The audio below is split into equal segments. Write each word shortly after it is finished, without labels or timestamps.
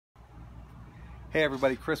Hey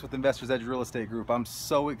everybody, Kris with Investors Edge Real Estate Group. I'm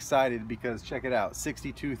so excited because check it out,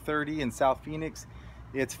 6230 in South Phoenix,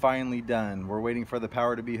 it's finally done. We're waiting for the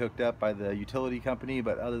power to be hooked up by the utility company,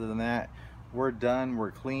 but other than that, we're done,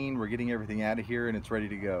 we're clean, we're getting everything out of here and it's ready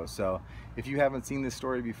to go. So if you haven't seen this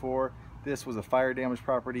story before, this was a fire damaged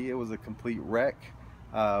property. It was a complete wreck.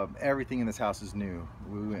 Everything in this house is new.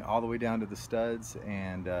 We went all the way down to the studs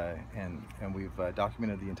and we've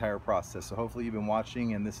documented the entire process. So hopefully you've been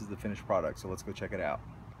watching and this is the finished product. So let's go check it out.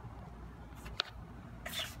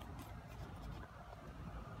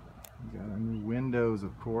 We got our new windows,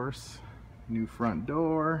 of course, new front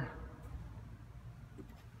door.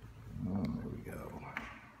 Oh, there we go.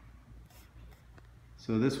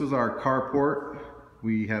 So this was our carport.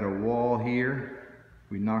 We had a wall here.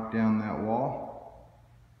 We knocked down that wall.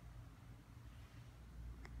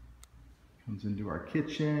 Comes into our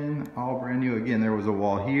kitchen, all brand new. Again, there was a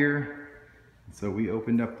wall here, so we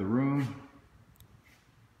opened up the room.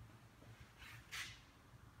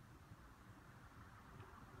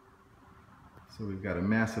 So we've got a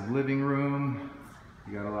massive living room.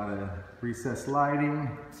 We got a lot of recessed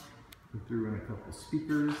lighting. We threw in a couple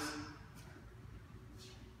speakers.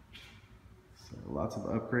 So lots of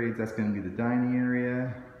upgrades. That's going to be the dining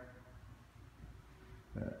area.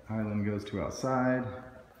 That island goes to outside.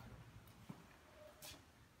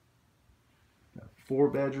 4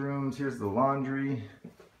 bedrooms. Here's the laundry.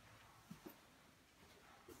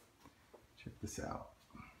 Check this out.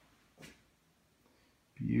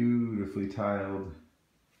 Beautifully tiled.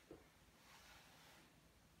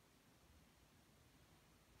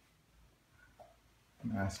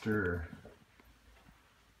 Master.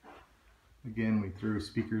 Again, we threw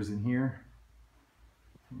speakers in here.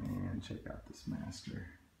 And check out this master.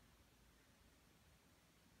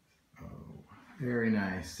 Oh, very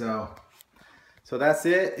nice. So that's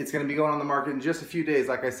it. It's going to be going on the market in just a few days.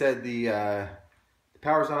 Like I said, the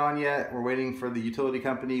power's not on yet. We're waiting for the utility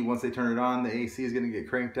company. Once they turn it on, the AC is going to get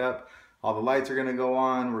cranked up. All the lights are going to go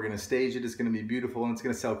on. We're going to stage it. It's going to be beautiful and it's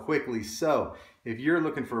going to sell quickly. So if you're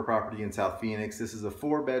looking for a property in South Phoenix, this is a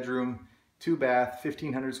 4-bedroom, 2-bath,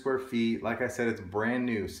 1,500 square feet. Like I said, it's brand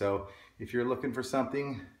new. So if you're looking for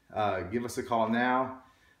something, give us a call now.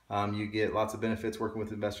 You get lots of benefits working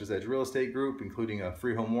with Investors Edge Real Estate Group, including a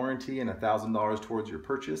free home warranty and $1,000 towards your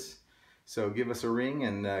purchase. So give us a ring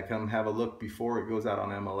and come have a look before it goes out on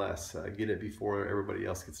MLS. Get it before everybody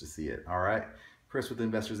else gets to see it. All right, Kris with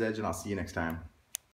Investors Edge, and I'll see you next time.